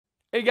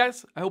Hey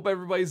guys, I hope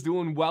everybody's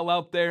doing well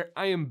out there.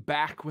 I am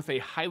back with a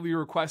highly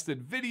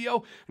requested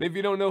video, and if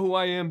you don't know who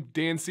I am,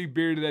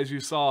 DanCBearded, as you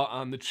saw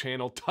on the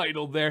channel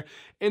title there.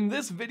 In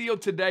this video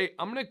today,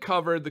 I'm going to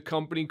cover the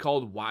company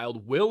called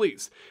Wild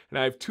Willies, and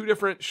I have two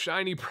different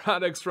shiny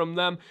products from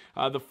them.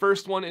 The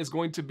first one is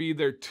going to be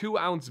their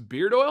 2-ounce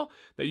beard oil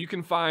that you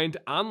can find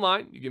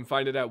online. You can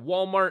find it at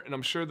Walmart, and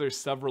I'm sure there's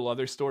several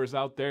other stores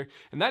out there,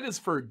 and that is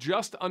for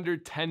just under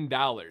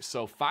 $10.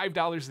 So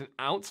 $5 an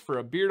ounce for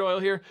a beard oil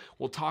here.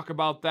 We'll talk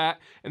about that.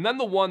 And then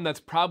the one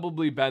that's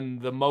probably been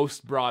the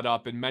most brought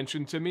up and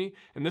mentioned to me,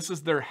 and this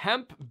is their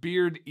Hemp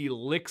Beard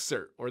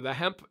Elixir, or the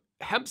Hemp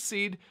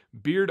Seed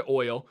Beard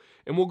Oil,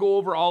 and we'll go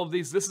over all of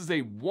these. This is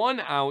a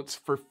 1 ounce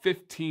for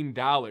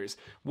 $15,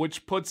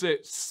 which puts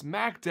it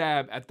smack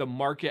dab at the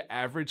market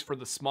average for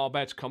the small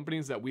batch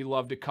companies that we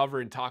love to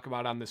cover and talk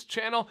about on this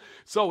channel.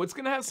 So it's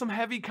gonna have some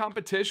heavy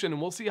competition, and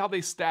we'll see how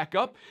they stack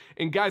up.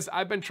 And guys,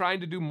 I've been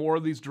trying to do more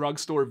of these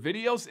drugstore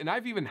videos, and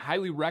I've even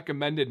highly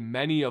recommended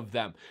many of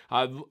them.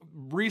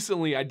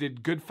 Recently, I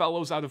did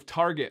Goodfellows out of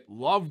Target.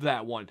 Loved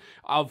that one.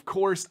 Of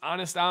course,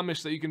 Honest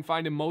Amish that you can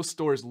find in most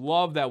stores.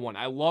 Love that one.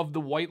 I love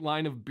the white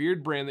line of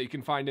beard brand that you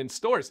can find in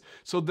stores.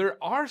 So there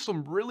are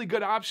some really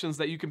good options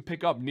that you can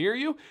pick up near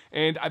you,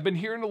 and I've been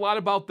hearing a lot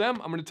about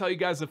them. I'm going to tell you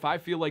guys if I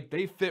feel like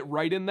they fit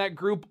right in that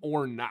group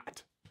or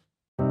not.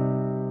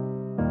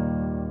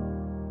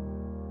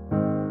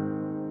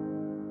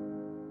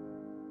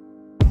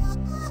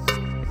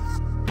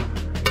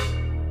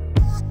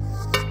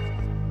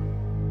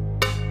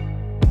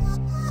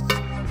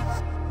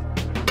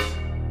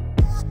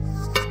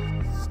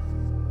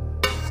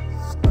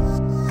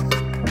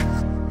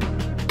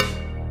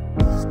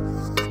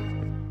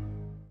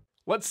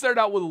 Let's start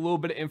out with a little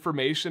bit of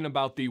information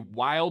about the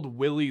Wild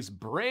Willies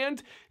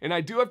brand, and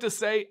I do have to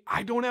say,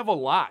 I don't have a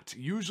lot.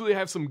 Usually I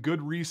have some good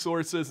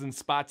resources and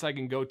spots I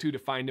can go to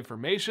find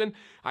information.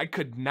 I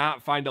could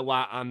not find a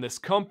lot on this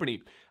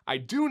company. I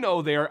do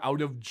know they're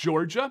out of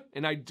Georgia,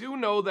 and I do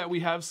know that we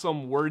have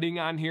some wording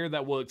on here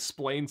that will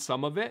explain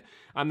some of it.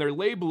 On their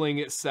labeling,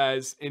 it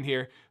says in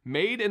here,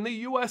 made in the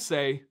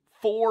USA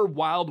for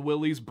Wild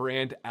Willies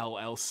brand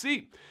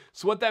LLC.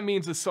 So what that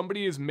means is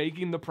somebody is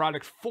making the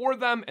product for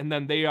them, and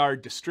then they are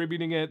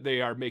distributing it,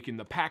 they are making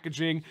the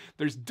packaging.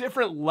 There's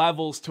different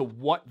levels to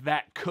what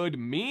that could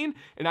mean,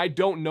 and I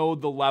don't know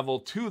the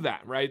level to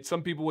that, right?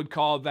 Some people would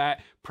call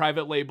that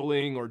private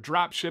labeling or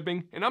drop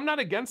shipping, and I'm not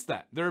against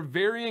that. There are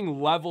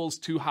varying levels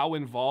to how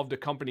involved a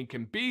company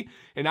can be,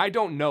 and I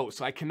don't know,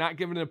 so I cannot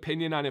give an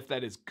opinion on if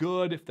that is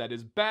good, if that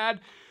is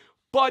bad.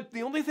 But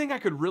the only thing I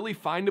could really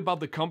find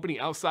about the company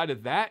outside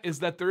of that is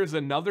that there is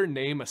another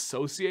name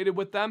associated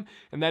with them,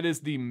 and that is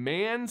the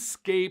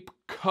Manscaped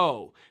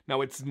Co. Now,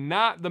 it's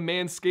not the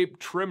Manscaped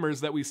trimmers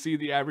that we see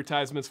the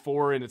advertisements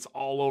for, and it's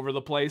all over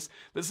the place.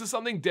 This is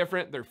something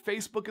different. Their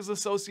Facebook is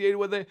associated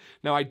with it.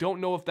 Now, I don't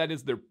know if that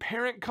is their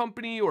parent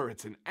company or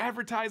it's an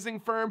advertising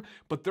firm,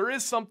 but there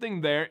is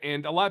something there,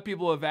 and a lot of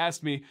people have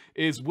asked me,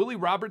 is Willie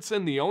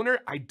Robertson the owner?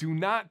 I do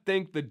not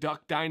think the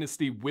Duck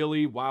Dynasty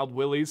Wild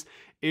Willies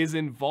is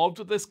involved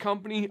with this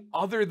company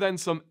other than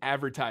some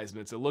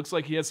advertisements. It looks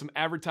like he has some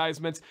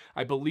advertisements.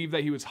 I believe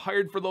that he was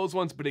hired for those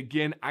ones, but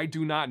again, I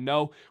do not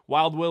know.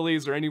 Wild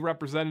Willies or any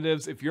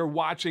representatives, if you're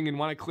watching and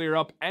want to clear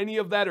up any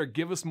of that or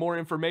give us more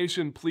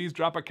information, please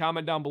drop a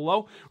comment down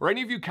below. Or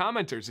any of you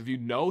commenters, if you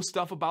know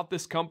stuff about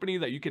this company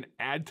that you can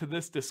add to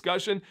this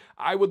discussion,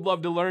 I would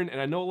love to learn, and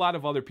I know a lot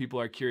of other people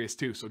are curious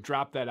too, so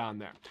drop that on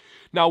there.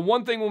 Now,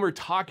 one thing when we're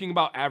talking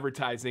about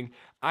advertising,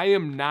 I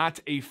am not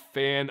a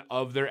fan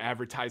of their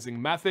advertising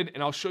method,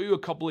 and I'll show you a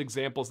couple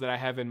examples that I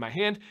have in my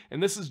hand,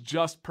 and this is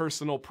just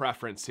personal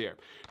preference here.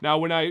 Now,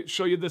 when I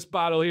show you this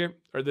bottle here,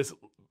 or this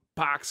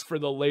box for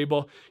the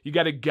label, you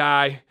got a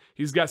guy,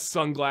 he's got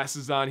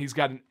sunglasses on, he's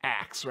got an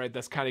axe, right?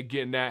 That's kind of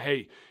getting at,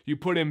 hey, you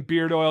put in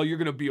beard oil, you're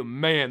gonna be a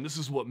man. This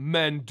is what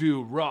men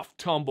do, rough,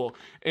 tumble.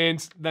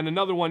 And then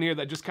another one here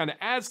that just kind of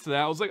adds to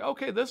that. I was like,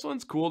 okay, this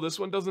one's cool. This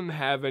one doesn't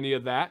have any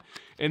of that.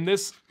 And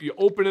this, you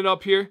open it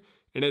up here,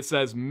 and it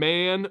says,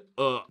 man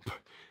up.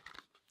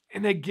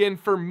 And again,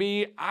 for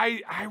me,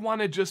 I want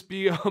to just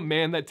be a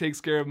man that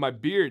takes care of my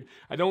beard.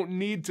 I don't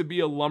need to be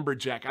a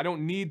lumberjack. I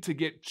don't need to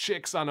get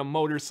chicks on a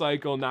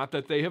motorcycle. Not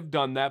that they have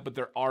done that, but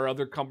there are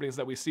other companies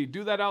that we see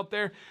do that out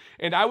there.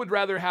 And I would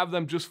rather have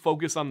them just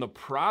focus on the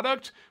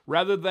product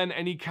rather than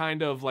any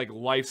kind of like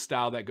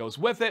lifestyle that goes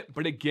with it.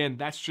 But again,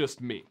 that's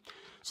just me.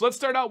 So let's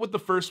start out with the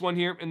first one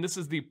here. And this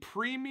is the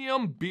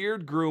Premium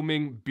Beard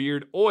Grooming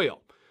Beard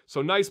Oil.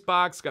 So nice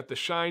box, got the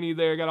shiny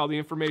there, got all the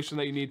information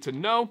that you need to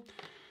know.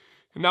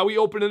 And now we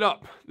open it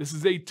up. This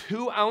is a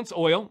 2-ounce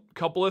oil.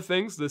 Couple of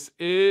things. This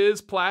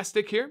is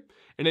plastic here,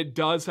 and it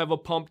does have a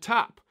pump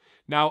top.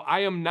 Now,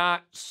 I am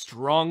not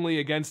strongly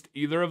against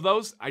either of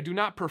those. I do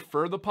not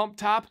prefer the pump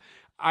top.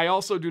 I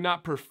also do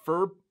not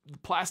prefer the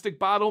plastic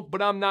bottle,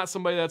 but I'm not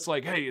somebody that's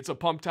like, hey, it's a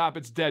pump top,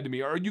 it's dead to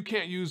me, or you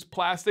can't use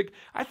plastic.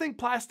 I think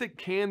plastic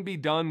can be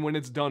done when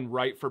it's done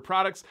right for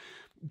products.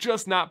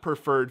 just not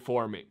preferred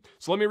for me.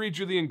 So let me read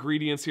you the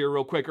ingredients here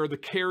real quick, or the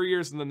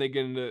carriers, and then they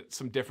get into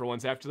some different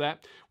ones after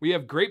that. We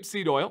have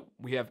grapeseed oil,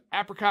 we have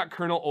apricot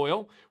kernel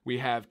oil, we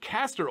have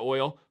castor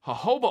oil,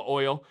 jojoba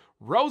oil,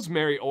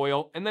 rosemary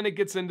oil, and then it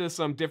gets into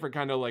some different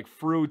kind of like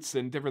fruits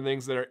and different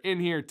things that are in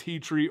here, tea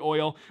tree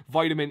oil,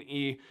 vitamin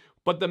E.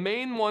 But the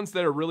main ones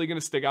that are really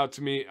gonna stick out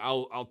to me,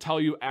 I'll tell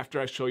you after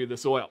I show you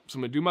this oil. So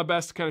I'm gonna do my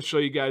best to kind of show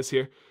you guys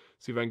here,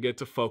 see if I can get it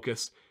to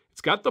focus.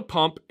 It's got the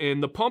pump,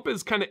 and the pump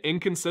is kind of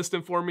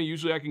inconsistent for me.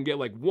 Usually I can get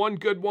like one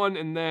good one,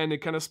 and then it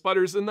kind of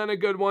sputters, and then a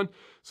good one.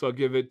 So I'll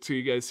give it to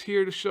you guys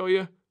here to show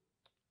you.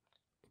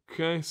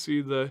 Okay,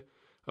 see the,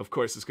 of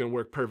course it's gonna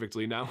work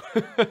perfectly now.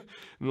 And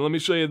let me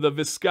show you the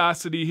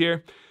viscosity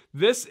here.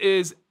 This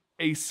is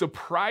a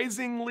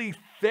surprisingly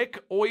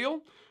thick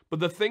oil, but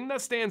the thing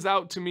that stands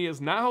out to me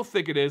is not how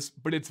thick it is,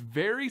 but it's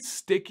very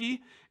sticky,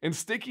 and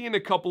sticky in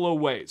a couple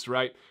of ways,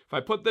 right? If I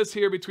put this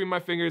here between my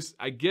fingers,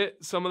 I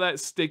get some of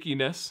that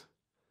stickiness,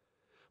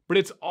 but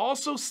it's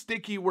also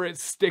sticky where it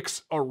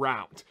sticks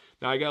around.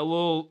 Now I got a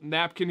little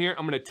napkin here.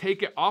 I'm gonna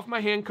take it off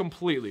my hand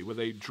completely with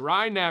a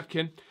dry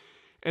napkin.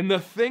 And the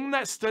thing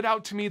that stood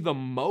out to me the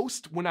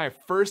most when I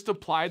first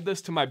applied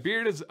this to my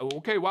beard is,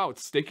 okay, wow,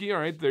 it's sticky, all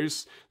right,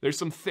 there's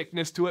some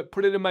thickness to it.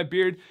 Put it in my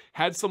beard,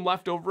 had some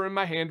left over in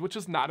my hand, which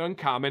is not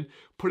uncommon.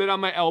 Put it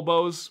on my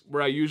elbows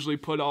where I usually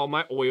put all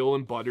my oil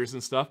and butters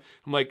and stuff.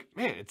 I'm like,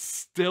 man, it's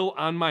still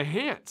on my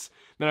hands.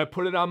 Then I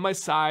put it on my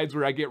sides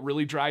where I get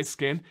really dry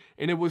skin,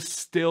 and it was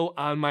still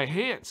on my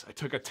hands. I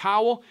took a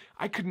towel,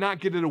 I could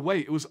not get it away.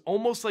 It was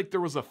almost like there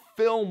was a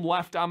film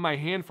left on my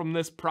hand from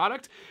this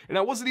product, and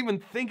I wasn't even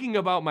thinking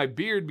about my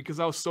beard because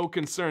I was so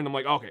concerned. I'm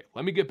like, okay,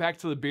 let me get back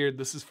to the beard.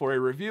 This is for a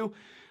review.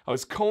 I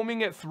was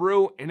combing it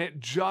through, and it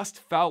just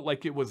felt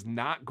like it was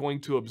not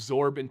going to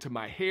absorb into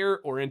my hair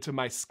or into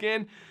my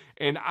skin.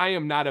 And I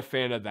am not a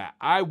fan of that.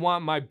 I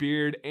want my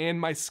beard and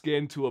my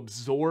skin to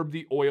absorb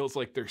the oils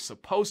like they're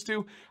supposed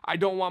to. I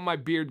don't want my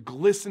beard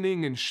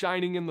glistening and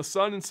shining in the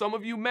sun, and some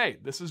of you may.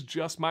 This is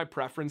just my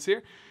preference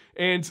here.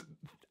 And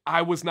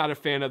I was not a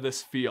fan of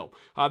this feel.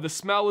 The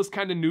smell is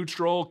kind of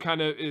neutral,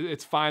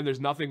 it's fine.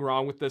 There's nothing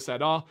wrong with this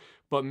at all.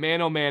 But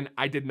man, oh man,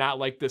 I did not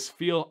like this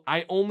feel.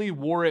 I only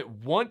wore it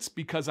once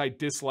because I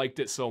disliked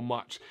it so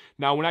much.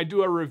 Now, when I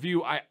do a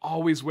review, I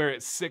always wear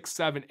it 6,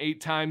 7, 8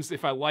 times.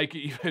 If I like it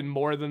even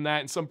more than that.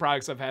 And some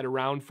products I've had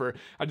around for,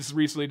 I just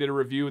recently did a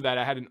review that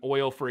I had an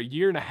oil for 1.5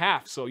 years.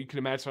 So you can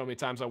imagine how many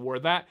times I wore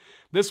that.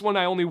 This one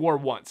I only wore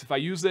once. If I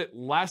use it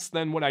less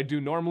than what I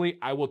do normally,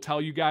 I will tell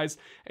you guys.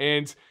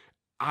 And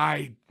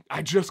I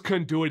just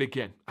couldn't do it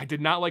again. I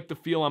did not like the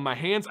feel on my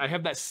hands. I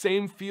have that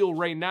same feel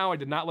right now. I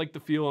did not like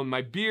the feel on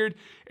my beard.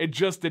 It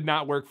just did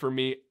not work for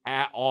me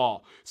at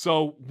all.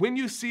 So when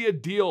you see a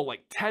deal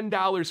like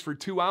 $10 for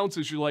 2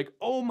 ounces, you're like,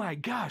 oh my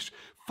gosh,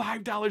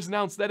 $5 an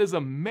ounce, that is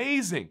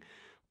amazing.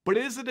 But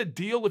is it a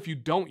deal if you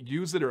don't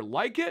use it or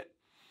like it?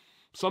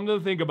 Something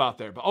to think about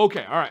there. But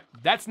okay, all right.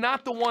 That's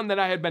not the one that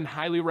I had been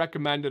highly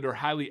recommended or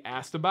highly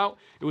asked about.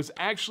 It was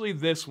actually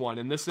this one.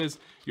 And this is,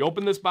 you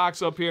open this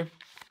box up here.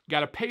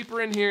 Got a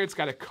paper in here, it's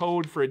got a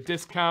code for a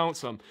discount,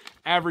 some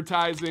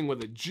advertising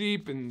with a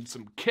Jeep and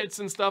some kits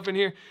and stuff in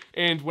here.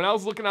 And when I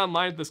was looking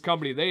online at this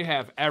company, they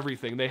have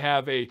everything. They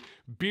have a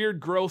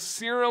beard growth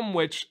serum,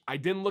 which I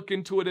didn't look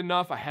into it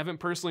enough. I haven't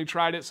personally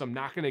tried it, so I'm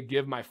not gonna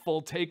give my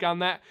full take on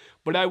that.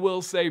 But I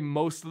will say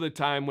most of the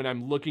time when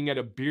I'm looking at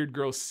a beard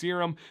growth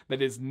serum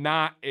that is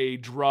not a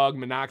drug,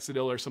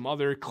 minoxidil, or some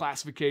other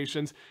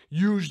classifications,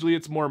 usually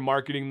it's more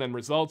marketing than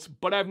results,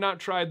 but I've not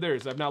tried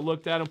theirs. I've not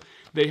looked at them.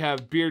 They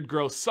have beard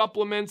growth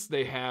supplements.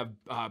 They have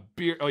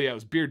it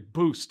was Beard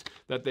Boost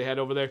that they had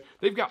over there.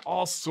 They've got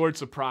all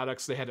sorts of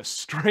products. They had a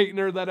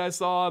straightener that I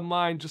saw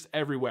online, just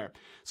everywhere.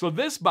 So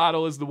this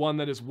bottle is the one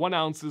that is 1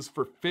 ounce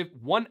for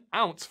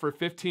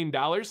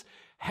 $15.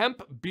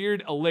 Hemp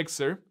Beard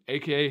Elixir,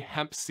 aka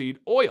Hemp Seed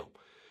Oil.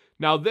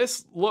 Now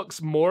this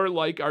looks more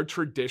like our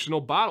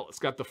traditional bottle. It's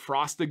got the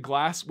frosted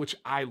glass, which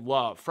I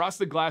love.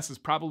 Frosted glass is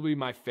probably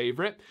my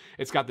favorite.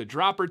 It's got the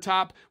dropper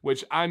top,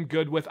 which I'm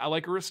good with. I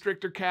like a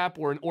restrictor cap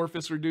or an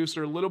orifice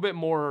reducer, a little bit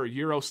more, or a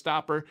Euro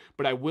stopper,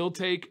 but I will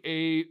take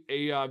a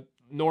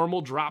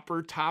normal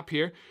dropper top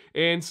here.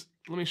 And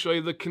let me show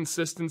you the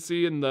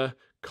consistency and the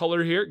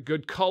color here.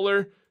 Good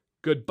color.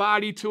 Good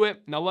body to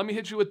it. Now let me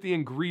hit you with the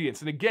ingredients.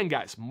 And again,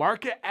 guys,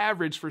 market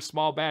average for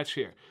small batch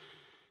here.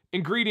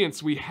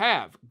 Ingredients, we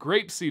have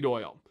grapeseed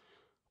oil,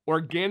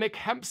 organic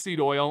hemp seed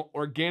oil,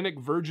 organic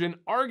virgin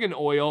argan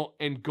oil,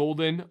 and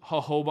golden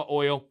jojoba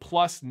oil,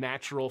 plus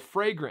natural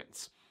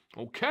fragrance.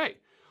 Okay.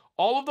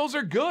 All of those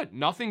are good.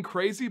 Nothing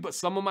crazy, but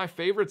some of my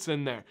favorites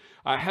in there.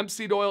 Hemp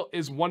seed oil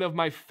is one of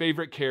my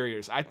favorite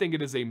carriers. I think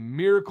it is a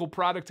miracle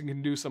product and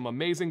can do some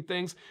amazing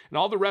things, and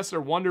all the rest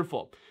are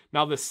wonderful.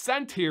 Now the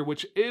scent here,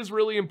 which is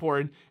really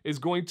important, is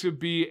going to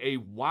be a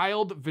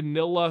wild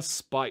vanilla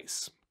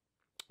spice.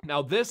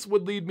 Now this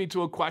would lead me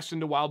to a question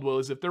to Wild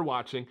Willies if they're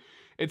watching.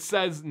 It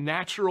says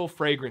natural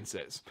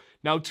fragrances.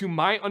 Now to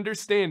my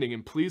understanding,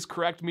 and please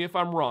correct me if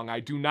I'm wrong,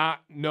 I do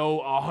not know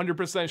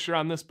 100% sure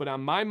on this, but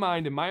on my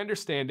mind and my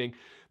understanding,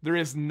 there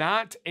is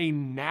not a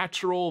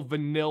natural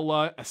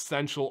vanilla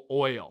essential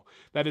oil.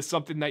 That is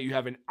something that you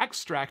have an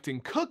extract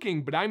in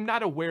cooking, but I'm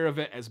not aware of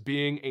it as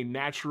being a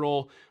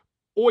natural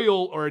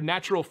oil or a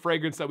natural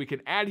fragrance that we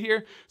can add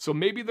here. So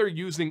maybe they're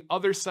using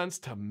other scents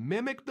to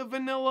mimic the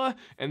vanilla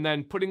and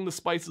then putting the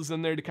spices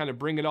in there to kind of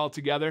bring it all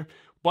together.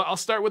 But I'll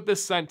start with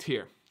this scent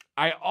here.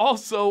 I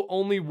also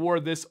only wore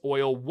this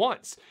oil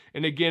once.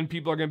 And again,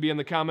 people are going to be in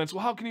the comments,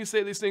 well, how can you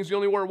say these things? You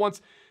only wore it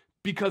once.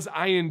 Because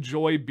I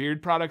enjoy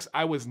beard products,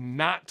 I was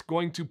not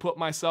going to put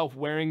myself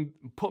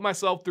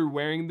through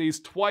wearing these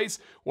twice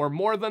or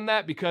more than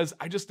that, because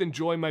I just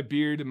enjoy my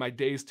beard and my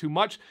days too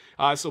much.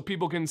 So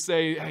people can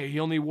say, hey, he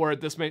only wore it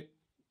this many.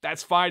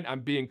 That's fine.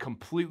 I'm being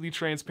completely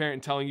transparent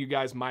and telling you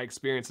guys my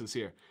experiences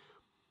here.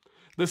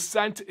 The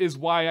scent is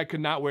why I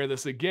could not wear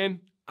this again.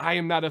 I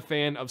am not a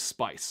fan of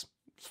spice.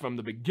 From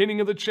the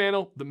beginning of the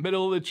channel, the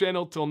middle of the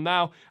channel till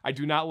now, I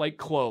do not like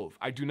clove.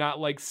 I do not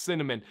like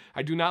cinnamon.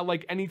 I do not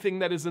like anything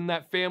that is in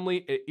that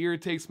family. It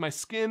irritates my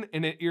skin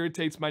and it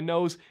irritates my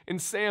nose.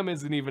 And Sam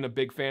isn't even a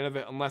big fan of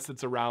it unless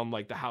it's around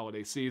like the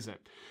holiday season.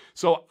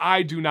 So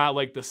I do not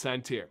like the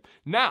scent here.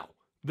 Now,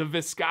 the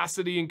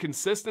viscosity and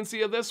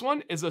consistency of this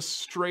one is a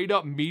straight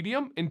up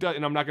medium, and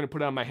I'm not going to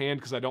put it on my hand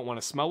because I don't want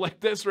to smell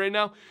like this right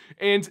now.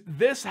 And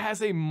this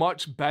has a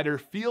much better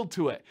feel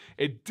to it.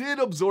 It did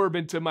absorb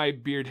into my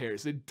beard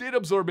hairs. It did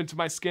absorb into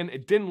my skin.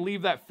 It didn't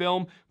leave that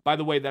film, by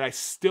the way, that I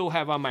still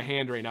have on my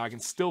hand right now. I can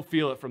still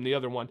feel it from the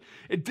other one.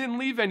 It didn't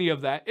leave any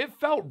of that. It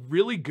felt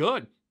really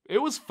good. It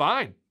was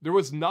fine. There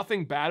was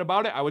nothing bad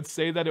about it. I would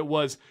say that it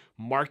was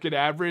market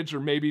average or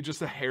maybe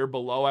just a hair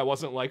below. I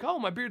wasn't like, oh,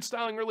 my beard's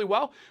styling really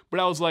well. But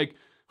I was like,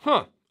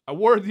 huh, I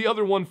wore the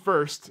other one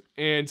first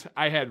and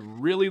I had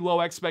really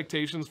low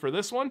expectations for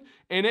this one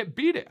and it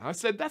beat it. I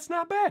said, that's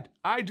not bad.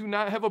 I do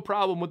not have a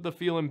problem with the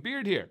feel and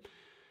beard here.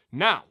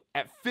 Now,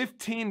 at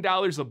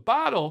 $15 a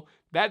bottle,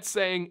 that's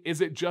saying,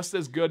 is it just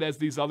as good as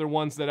these other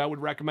ones that I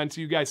would recommend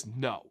to you guys?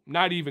 No,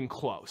 not even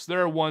close.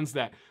 There are ones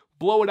that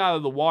blow it out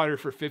of the water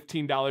for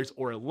 $15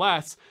 or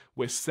less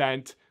with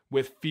scent,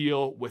 with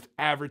feel, with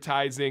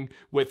advertising,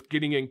 with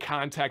getting in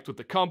contact with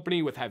the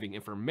company, with having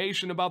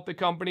information about the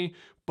company,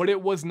 but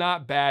it was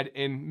not bad.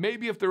 And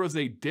maybe if there was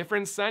a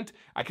different scent,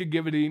 I could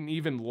give it an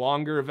even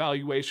longer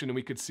evaluation and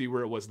we could see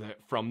where it was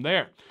from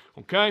there.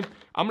 Okay,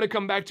 I'm gonna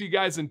come back to you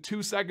guys in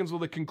 2 seconds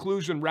with a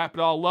conclusion, wrap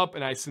it all up,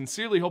 and I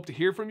sincerely hope to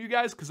hear from you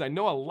guys because I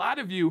know a lot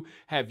of you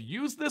have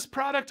used this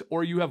product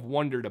or you have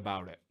wondered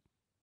about it.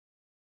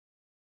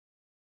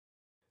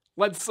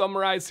 Let's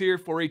summarize here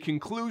for a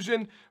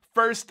conclusion.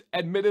 First,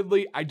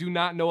 admittedly, I do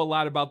not know a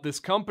lot about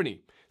this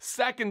company.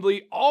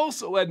 Secondly,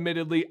 also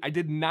admittedly, I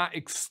did not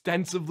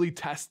extensively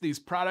test these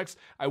products.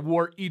 I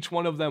wore each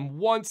one of them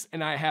once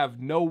and I have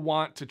no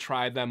want to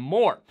try them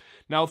more.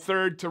 Now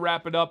third, to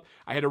wrap it up,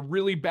 I had a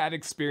really bad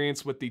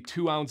experience with the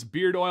 2-ounce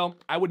beard oil.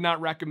 I would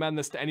not recommend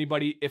this to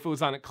anybody if it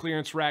was on a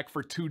clearance rack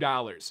for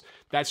 $2.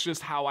 That's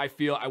just how I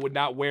feel. I would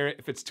not wear it.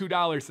 If it's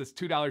 $2, that's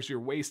 $2 you're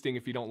wasting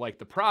if you don't like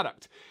the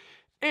product.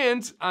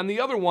 And on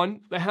the other one,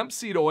 the hemp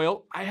seed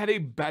oil, I had a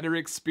better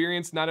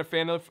experience. Not a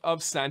fan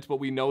of scent, but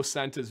we know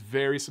scent is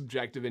very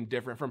subjective and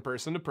different from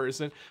person to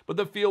person. But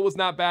the feel was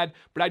not bad,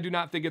 but I do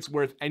not think it's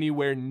worth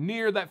anywhere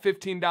near that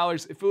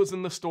 $15. If it was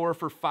in the store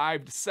for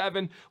 $5 to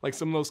 $7, like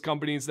some of those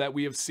companies that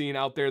we have seen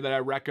out there that I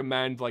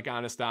recommend, like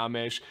Honest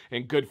Amish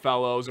and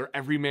Goodfellows or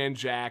Everyman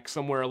Jack,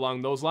 somewhere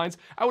along those lines,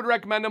 I would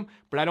recommend them,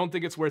 but I don't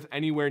think it's worth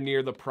anywhere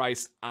near the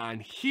price on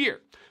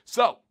here.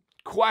 So,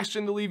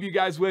 question to leave you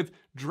guys with,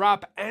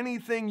 drop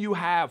anything you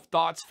have,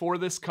 thoughts for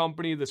this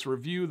company, this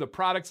review, the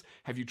products.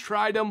 Have you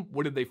tried them?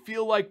 What did they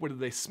feel like? What did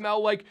they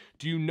smell like?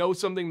 Do you know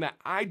something that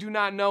I do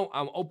not know?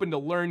 I'm open to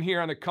learn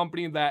here on a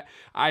company that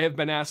I have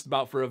been asked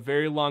about for a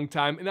very long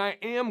time, and I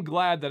am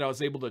glad that I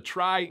was able to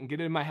try and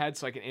get it in my head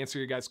so I can answer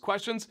your guys'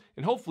 questions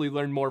and hopefully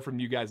learn more from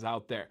you guys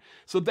out there.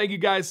 So thank you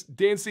guys.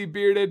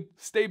 DanCBearded,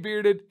 stay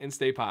bearded and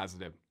stay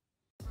positive.